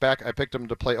 2 weeks back, I picked them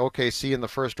to play OKC in the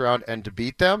first round and to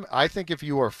beat them. I think if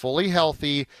you are fully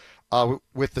healthy,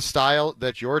 with the style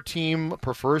that your team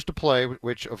prefers to play,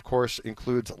 which of course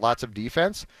includes lots of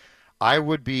defense, I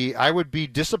would be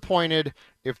disappointed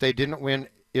if they didn't win,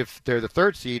 if they're the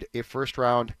 3rd seed, a first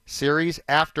round series.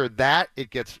 After that,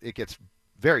 it gets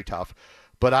very tough.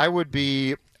 But I would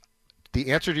be, the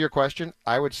answer to your question,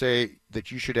 I would say that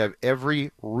you should have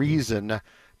every reason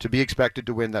to be expected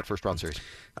to win that first round series.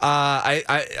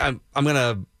 I'm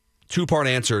gonna 2-part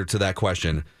answer to that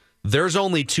question. There's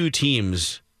only 2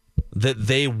 teams that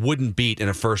they wouldn't beat in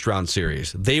a first round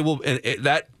series. They will, and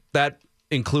that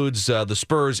includes the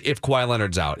Spurs if Kawhi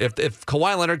Leonard's out. If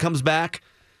Kawhi Leonard comes back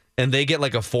and they get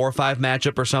like a 4-5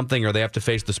 matchup or something, or they have to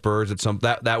face the Spurs at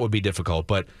that would be difficult.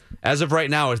 But as of right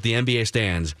now, as the NBA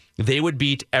stands, they would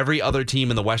beat every other team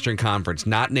in the Western Conference,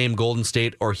 not named Golden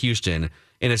State or Houston,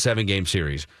 in a 7-game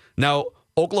series. Now,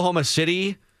 Oklahoma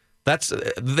City,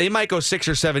 they might go 6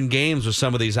 or 7 games with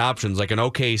some of these options, like an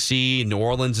OKC. New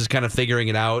Orleans is kind of figuring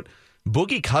it out.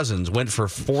 Boogie Cousins went for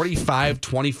 45,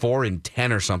 24, and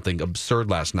 10 or something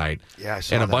absurd last night. Yeah, I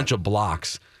saw and a that. bunch of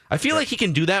blocks. I feel like he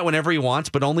can do that whenever he wants,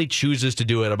 but only chooses to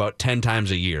do it about 10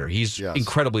 times a year. He's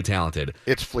incredibly talented.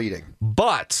 It's fleeting.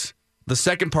 But the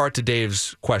second part to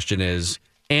Dave's question is,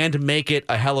 and make it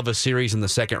a hell of a series in the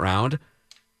second round,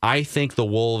 I think the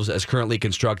Wolves, as currently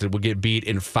constructed, will get beat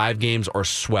in 5 games or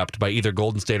swept by either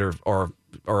Golden State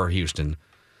or Houston.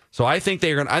 So I think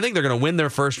they're going to win their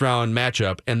first round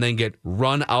matchup and then get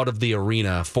run out of the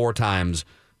arena 4 times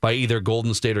by either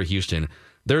Golden State or Houston.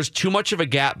 There's too much of a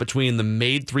gap between the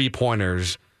made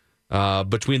 3-pointers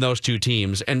between those 2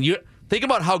 teams. And you think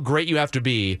about how great you have to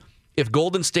be if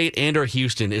Golden State and or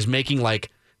Houston is making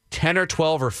like 10 or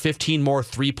 12 or 15 more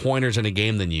 3-pointers in a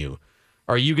game than you.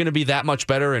 Are you going to be that much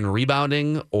better in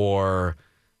rebounding or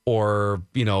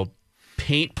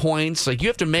paint points? Like, you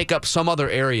have to make up some other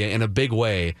area in a big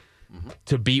way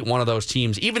to beat one of those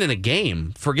teams, even in a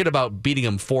game. Forget about beating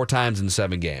them 4 times in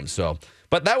 7 games. So,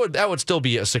 but that would still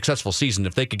be a successful season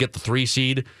if they could get the 3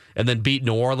 seed and then beat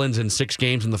New Orleans in 6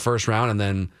 games in the first round, and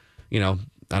then I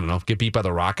don't know, get beat by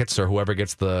the Rockets or whoever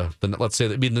gets the let's say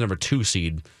that'd be the number 2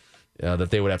 seed that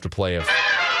they would have to play if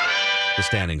the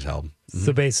standings held.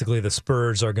 So basically, the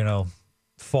Spurs are going to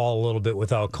fall a little bit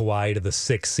without Kawhi to the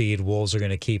 6th seed. Wolves are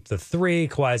going to keep the 3.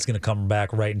 Kawhi's going to come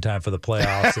back right in time for the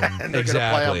playoffs. And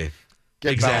exactly.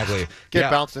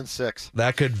 Get bounced in 6.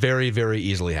 That could very, very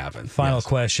easily happen. Final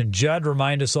question. Judd,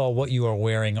 remind us all what you are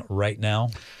wearing right now.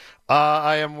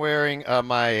 I am wearing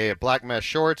my black mesh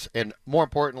shorts and, more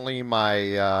importantly,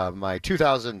 my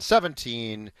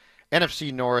 2017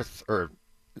 NFC North,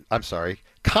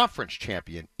 Conference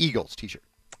Champion Eagles t-shirt.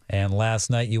 And last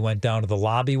night you went down to the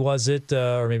lobby, was it?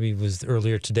 Or maybe it was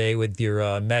earlier today with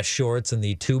your mesh shorts and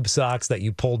the tube socks that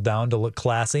you pulled down to look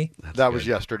classy? That was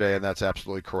yesterday, and that's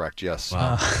absolutely correct, yes.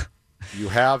 Wow. You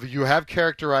have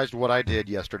characterized what I did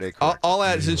yesterday correctly. I'll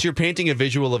add, since you're painting a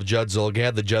visual of Judd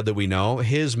Zulgad, the Judd that we know,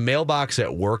 his mailbox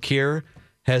at work here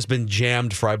has been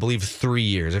jammed for, I believe, 3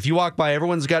 years. If you walk by,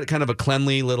 everyone's got kind of a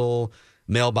cleanly little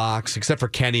mailbox, except for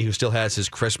Kenny, who still has his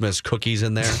Christmas cookies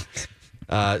in there.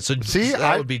 See,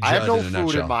 that would be Judd I have no in a food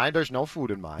nutshell. in mine. There's no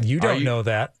food in mine. You don't know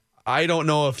that. I don't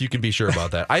know if you can be sure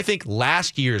about that. I think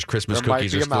last year's Christmas There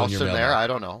cookies might be are a still in mouse your in mailbox. there. I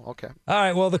don't know. Okay. All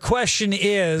right, well, the question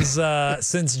is,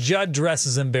 since Judd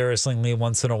dresses embarrassingly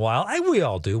once in a while, we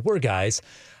all do, we're guys,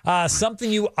 something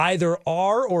you either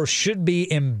are or should be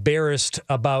embarrassed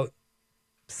about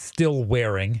still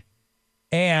wearing,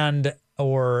 and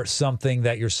or something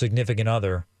that your significant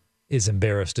other is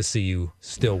embarrassed to see you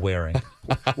still wearing?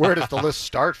 Where does the list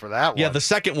start for that one? Yeah, the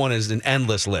second one is an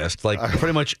endless list. Like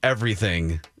pretty much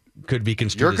everything could be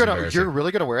construed as embarrassing. You're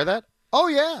really gonna wear that? Oh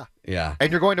yeah. Yeah.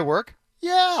 And you're going to work?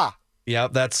 Yeah. Yeah,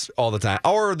 that's all the time.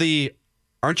 Or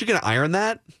aren't you gonna iron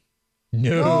that?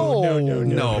 No,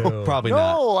 probably No,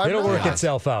 not. I'm It'll work not.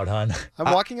 itself out, hon.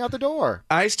 I'm walking out the door.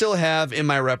 I still have in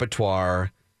my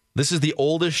repertoire, this is the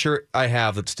oldest shirt I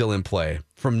have that's still in play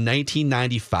from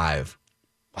 1995.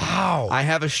 Wow. I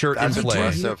have a shirt That's in play.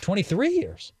 impressive. 23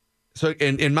 years. So,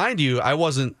 and mind you, I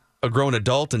wasn't a grown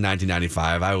adult in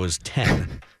 1995. I was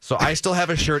 10. So I still have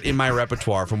a shirt in my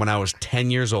repertoire from when I was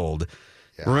 10 years old.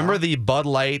 Yeah. Remember the Bud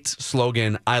Light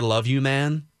slogan, "I love you,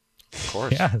 man"? Of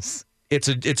course. Yes. It's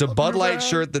a Bud Light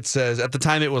shirt that says, at the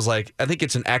time it was like, I think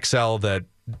it's an XL that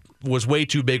was way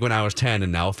too big when I was 10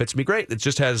 and now fits me great. It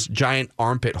just has giant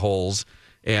armpit holes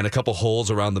and a couple holes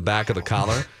around the back of the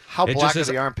collar. How It black just are says-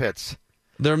 the armpits?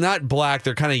 They're not black.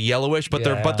 They're kind of yellowish, but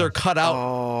they're cut out.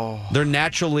 Oh. They're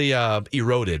naturally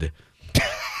eroded.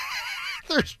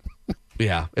 There's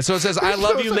Yeah. And so it says, "I There's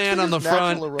love no you, such man," thing on the as natural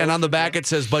front, erosion, and on the back it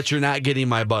says, "But you're not getting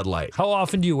my Bud Light." How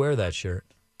often do you wear that shirt?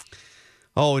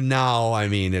 Oh, now, I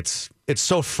mean, it's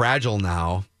so fragile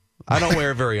now. I don't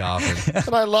wear it very often.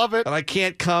 and I love it. And I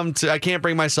can't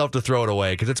bring myself to throw it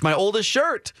away because it's my oldest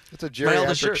shirt. It's a My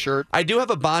oldest geriatric shirt. I do have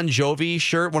a Bon Jovi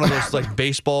shirt, one of those like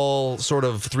baseball sort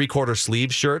of 3/4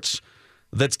 sleeve shirts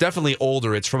that's definitely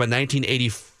older. It's from a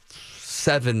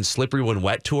 1987 Slippery When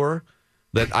Wet tour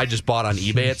that I just bought on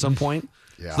eBay at some point.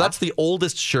 Yeah. So that's the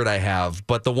oldest shirt I have,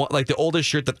 but the one like the oldest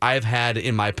shirt that I've had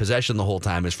in my possession the whole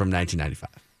time is from 1995.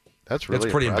 That's really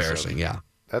It's pretty impressive. embarrassing, yeah.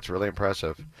 That's really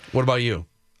impressive. What about you?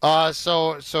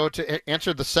 So to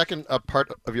answer the second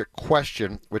part of your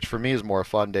question, which for me is more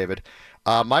fun, David,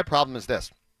 my problem is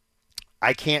this.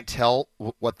 I can't tell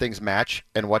what things match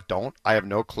and what don't. I have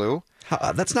no clue.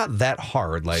 That's not that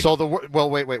hard. Like, So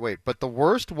wait. But the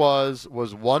worst was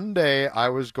one day I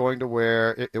was going to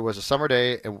wear. It was a summer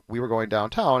day, and we were going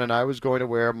downtown, and I was going to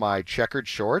wear my checkered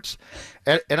shorts,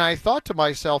 and I thought to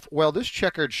myself, well, this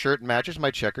checkered shirt matches my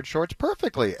checkered shorts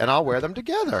perfectly, and I'll wear them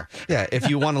together. yeah,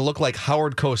 if you want to look like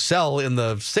Howard Cosell in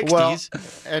the 60s. Well,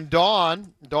 and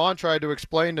Dawn tried to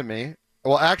explain to me.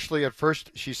 Well, actually, at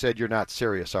first she said, "You're not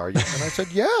serious, are you?" And I said,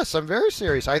 "Yes, I'm very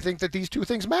serious. I think that these two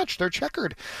things match. They're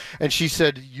checkered." And she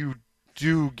said, "You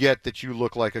do get that you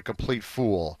look like a complete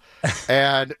fool,"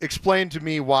 and explained to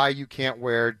me why you can't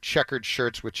wear checkered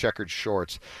shirts with checkered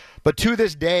shorts. But to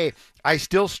this day, I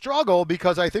still struggle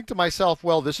because I think to myself,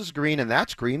 well, this is green and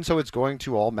that's green, so it's going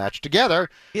to all match together.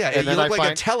 yeah, and you then look I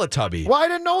like a Teletubby. Well, I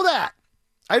didn't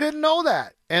know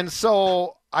that. And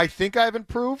so I think I've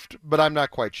improved, but I'm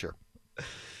not quite sure.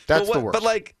 That's the worst. But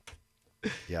like,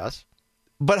 Yes.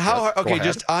 but how? Yes, hard, go okay, ahead.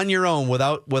 just on your own,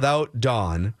 without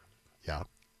Dawn, Yeah.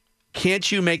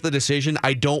 can't you make the decision?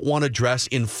 I don't want to dress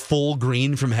in full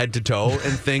green from head to toe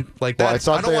and think like Well, that. I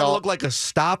thought I don't they want to all- look like a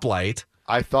stoplight.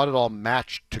 I thought it all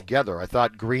matched together. I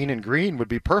thought green and green would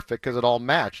be perfect because it all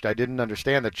matched. I didn't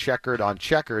understand that checkered on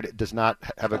checkered it does not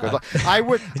have a good look. I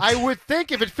would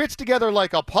think if it fits together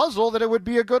like a puzzle that it would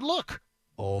be a good look.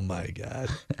 Oh my God!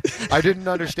 I didn't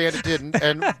understand it didn't.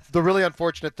 And the really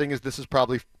unfortunate thing is this is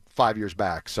probably 5 years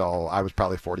back, so I was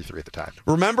probably 43 at the time.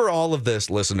 Remember all of this,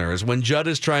 listeners. When Judd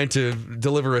is trying to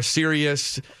deliver a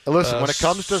serious, Listen, when it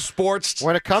comes to sports,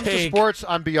 When it comes to take- sports,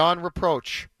 I'm beyond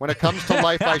reproach. When it comes to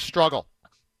life, I struggle.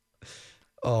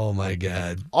 oh my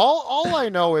God! All I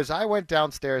know is I went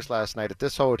downstairs last night at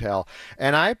this hotel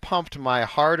and I pumped my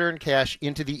hard-earned cash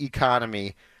into the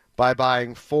economy by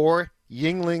buying 4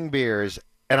 Yingling beers,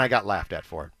 and I got laughed at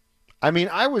for it. I mean,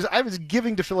 I was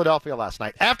giving to Philadelphia last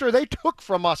night after they took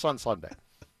from us on Sunday.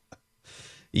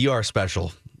 You are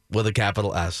special with a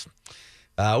capital S.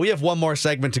 We have one more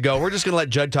segment to go. We're just going to let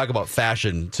Judd talk about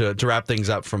fashion to wrap things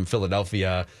up from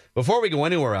Philadelphia. Before we go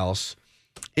anywhere else,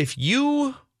 if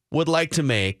you would like to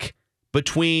make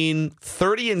between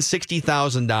 $30,000 and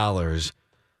 $60,000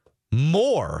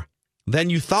 more than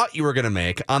you thought you were going to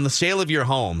make on the sale of your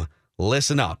home,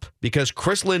 listen up, because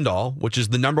Chris Lindahl, which is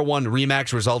the #1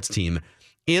 RE/MAX results team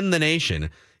in the nation,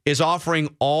 is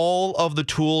offering all of the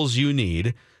tools you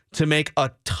need to make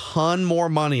a ton more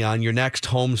money on your next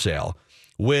home sale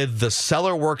with the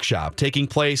Seller Workshop taking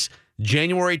place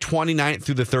January 29th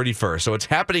through the 31st. So it's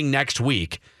happening next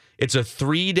week. It's a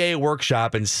 3-day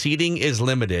workshop and seating is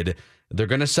limited. They're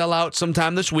going to sell out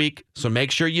sometime this week, so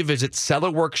make sure you visit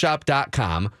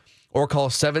sellerworkshop.com or call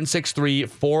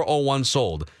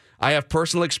 763-401-SOLD. I have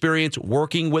personal experience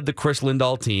working with the Chris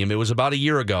Lindahl team. It was about a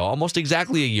year ago, almost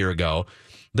exactly a year ago,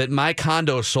 that my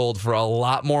condo sold for a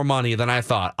lot more money than I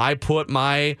thought. I put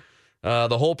my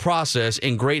the whole process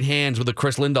in great hands with the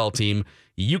Chris Lindahl team,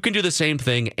 you can do the same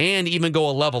thing and even go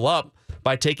a level up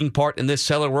by taking part in this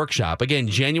Seller Workshop. Again,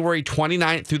 January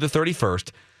 29th through the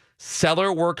 31st,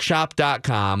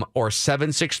 sellerworkshop.com or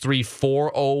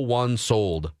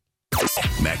 763-401-SOLD.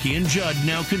 Mackie and Judd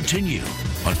now continue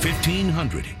on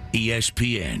 1500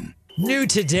 ESPN. New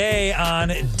today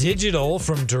on digital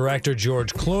from director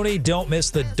George Clooney. Don't miss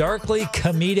the darkly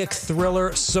comedic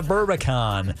thriller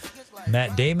Suburbicon.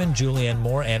 Matt Damon, Julianne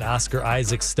Moore, and Oscar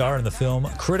Isaac star in the film.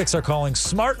 Critics are calling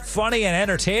smart, funny, and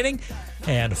entertaining,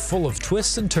 and full of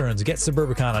twists and turns. Get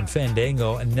Suburbicon on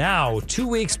Fandango now, 2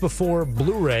 weeks before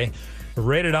Blu-ray.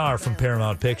 Rated R from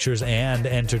Paramount Pictures, and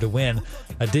enter to win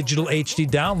a digital HD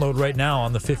download right now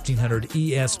on the 1500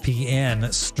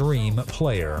 ESPN stream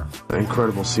player.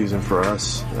 Incredible season for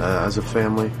us as a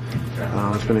family.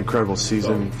 It's been an incredible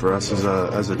season for us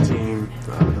as a team,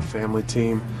 the family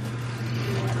team.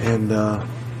 And,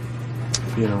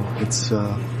 it's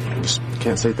just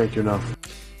can't say thank you enough.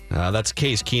 That's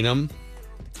Case Keenum.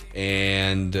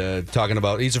 And talking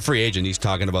about, he's a free agent. He's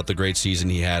talking about the great season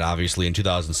he had, obviously, in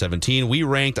 2017. We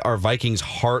ranked our Vikings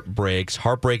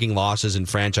heartbreaking losses in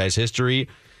franchise history,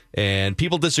 and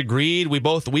people disagreed. We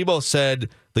both said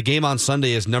the game on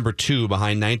Sunday is number 2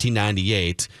 behind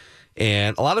 1998.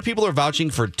 And a lot of people are vouching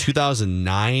for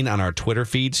 2009 on our Twitter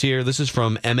feeds here. This is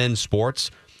from MN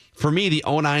Sports. For me, the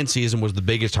 2009 season was the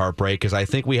biggest heartbreak because I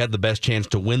think we had the best chance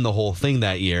to win the whole thing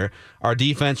that year. Our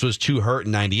defense was too hurt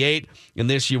in 98, and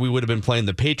this year we would have been playing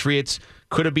the Patriots.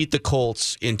 Could have beat the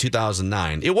Colts in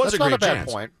 2009. It was That's a great not a bad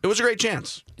chance. point. It was a great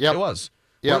chance. Yep. It was.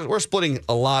 Yep. We're splitting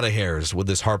a lot of hairs with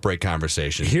this heartbreak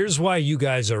conversation. Here's why you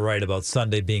guys are right about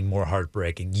Sunday being more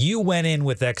heartbreaking. You went in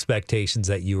with expectations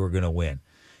that you were going to win.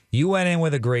 You went in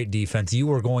with a great defense. You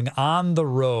were going on the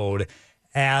road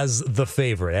as the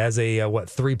favorite, as a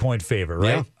 3-point favorite,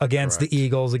 right? Yeah, against correct. the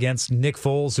Eagles, against Nick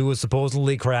Foles, who was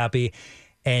supposedly crappy,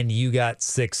 and you got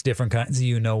 6 different kinds of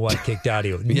kicked out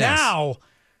of you. Yes. Now,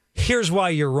 here's why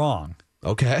you're wrong.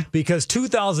 Okay. Because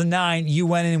 2009, you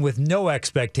went in with no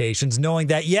expectations, knowing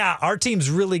that, yeah, our team's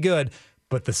really good,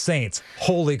 but the Saints,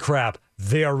 holy crap,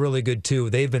 they are really good too.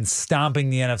 They've been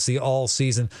stomping the NFC all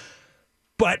season.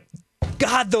 But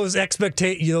God, those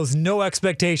no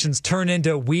expectations turn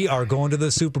into we are going to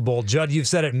the Super Bowl. Judd, you've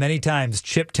said it many times.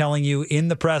 Chip telling you in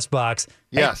the press box,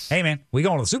 Yes. Hey man, we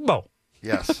going to the Super Bowl.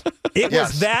 Yes. It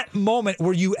Yes. was that moment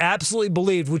where you absolutely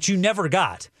believed, which you never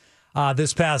got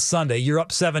this past Sunday. You're up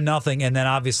 7-0, and then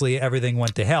obviously everything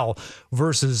went to hell.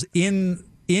 Versus in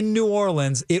New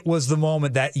Orleans, it was the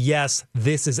moment that, yes,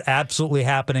 this is absolutely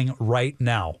happening right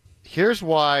now. Here's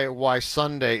why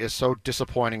Sunday is so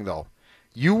disappointing, though.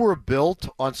 You were built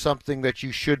on something that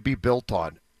you should be built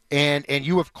on, and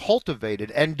you have cultivated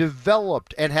and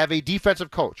developed and have a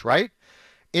defensive coach, right?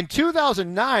 In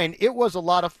 2009, it was a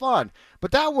lot of fun,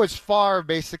 but that was Favre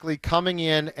basically coming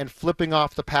in and flipping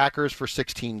off the Packers for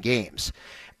 16 games.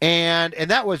 And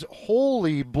that was,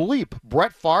 holy bleep,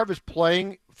 Brett Favre is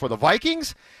playing for the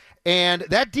Vikings, and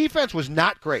that defense was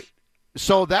not great.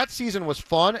 So that season was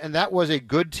fun, and that was a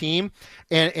good team.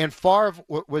 And Favre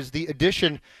was the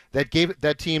addition that gave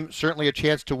that team certainly a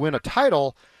chance to win a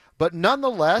title. But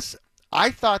nonetheless, I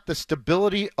thought the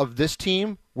stability of this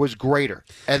team was greater,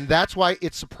 and that's why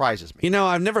it surprises me.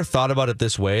 I've never thought about it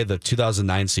this way, the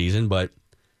 2009 season, but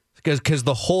because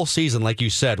the whole season, like you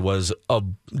said, was a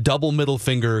double middle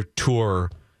finger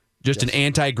tour, just an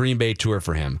anti-Green Bay tour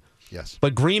for him. Yes.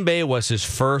 But Green Bay was his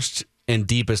first and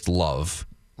deepest love.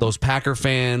 Those Packer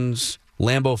fans,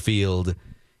 Lambeau Field,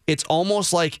 it's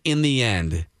almost like in the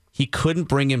end, he couldn't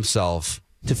bring himself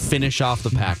to finish off the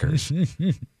Packers.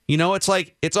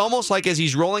 It's almost like as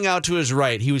he's rolling out to his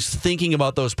right, he was thinking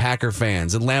about those Packer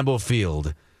fans in Lambeau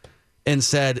Field and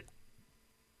said,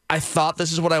 I thought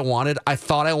this is what I wanted. I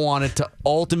thought I wanted to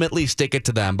ultimately stick it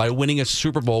to them by winning a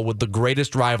Super Bowl with the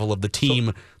greatest rival of the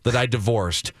team that I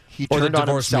divorced. He or that turned on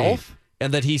divorced himself? me.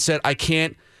 And that he said, I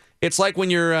can't. It's like when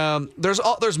you're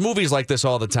there's movies like this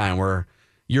all the time where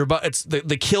you're about it's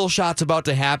the kill shot's about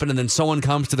to happen and then someone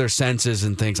comes to their senses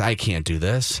and thinks, I can't do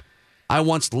this. I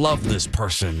once loved this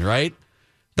person, right?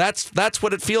 That's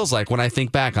what it feels like when I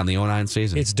think back on the 2009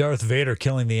 season. It's Darth Vader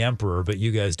killing the Emperor, but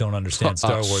you guys don't understand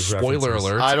Star Wars spoiler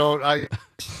references. alert.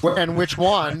 And which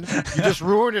one? You just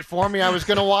ruined it for me. I was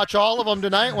going to watch all of them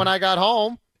tonight when I got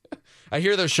home. I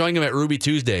hear they're showing him at Ruby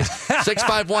Tuesdays.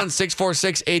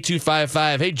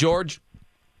 651-646-8255. Hey, George.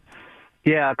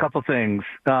 Yeah, a couple things.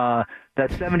 That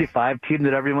 75 team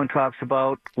that everyone talks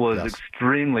about was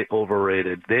extremely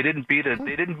overrated. They didn't beat a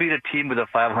team with a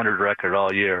 500 record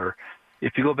all year.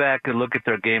 If you go back and look at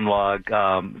their game log,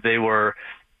 they were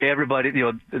everybody,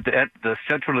 the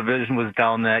Central Division was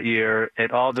down that year,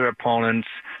 and all their opponents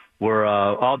were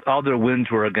all their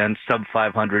wins were against sub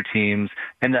 500 teams,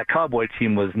 and that Cowboy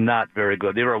team was not very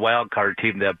good. They were a wild card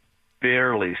team that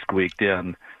barely squeaked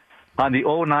in. On the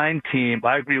 09 team,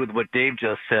 I agree with what Dave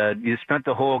just said. You spent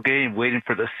the whole game waiting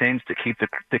for the Saints to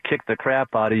kick the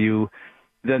crap out of you.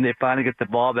 Then they finally get the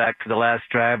ball back to the last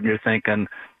drive, and you're thinking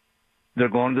they're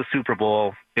going to the Super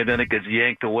Bowl, and then it gets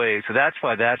yanked away. So that's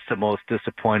why that's the most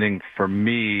disappointing for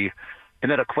me.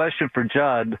 And then a question for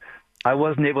Judd. I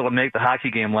wasn't able to make the hockey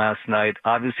game last night.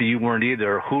 Obviously, you weren't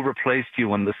either. Who replaced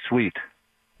you in the suite?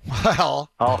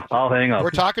 Well, I'll hang up. We're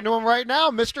talking to him right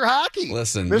now, Mr. Hockey.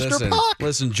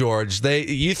 Listen, George.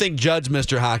 You think Judd's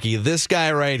Mr. Hockey? This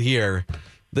guy right here.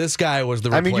 This guy was the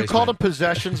replacement. I mean, you called him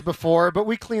possessions before, but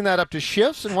we cleaned that up to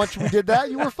shifts, and once we did that,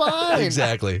 you were fine.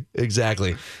 Exactly.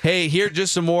 Hey, here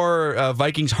just some more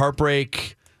Vikings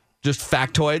heartbreak, just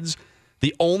factoids.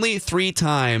 The only 3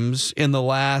 times in the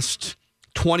last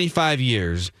 25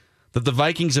 years that the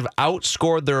Vikings have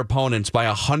outscored their opponents by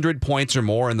 100 points or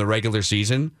more in the regular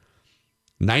season,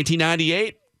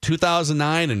 1998,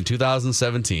 2009, and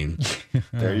 2017.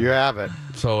 There you have it.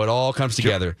 So it all comes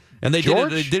together. And they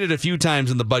did it a few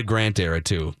times in the Bud Grant era,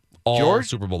 too. All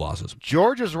Super Bowl losses.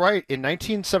 George is right. In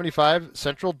 1975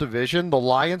 Central Division, the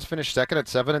Lions finished second at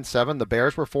 7-7. The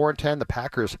Bears were 4-10. The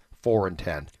Packers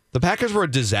 4-10. The Packers were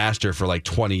a disaster for like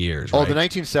 20 years. Oh, the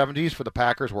 1970s for the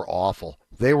Packers were awful.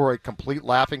 They were a complete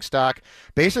laughingstock.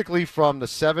 Basically, from the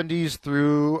 70s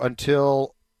through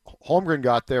until Holmgren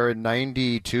got there in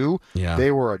 92,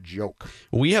 they were a joke.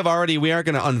 We aren't going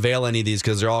to unveil any of these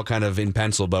because they're all kind of in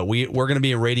pencil, but we're going to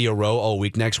be in Radio Row all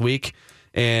week next week.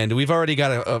 And we've already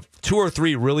got 2 or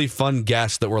 3 really fun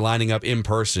guests that we're lining up in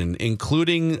person,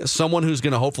 including someone who's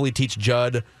going to hopefully teach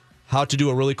Judd how to do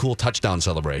a really cool touchdown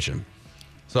celebration.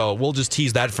 So we'll just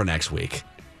tease that for next week.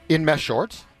 In mesh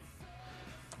shorts?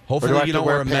 Hopefully you don't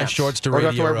wear mesh shorts to Radio Row.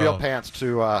 Or do you have to wear real pants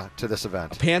to this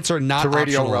event? Pants are not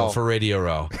optional for Radio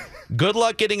Row. Good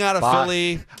luck getting out of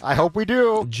Philly. I hope we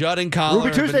do. Judd and Colin.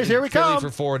 Ruby Tuesdays, here we Philly come. for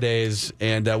 4 days,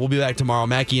 and we'll be back tomorrow.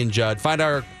 Mackie and Judd. Find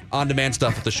our on-demand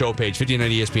stuff at the show page,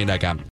 1590ESPN.com.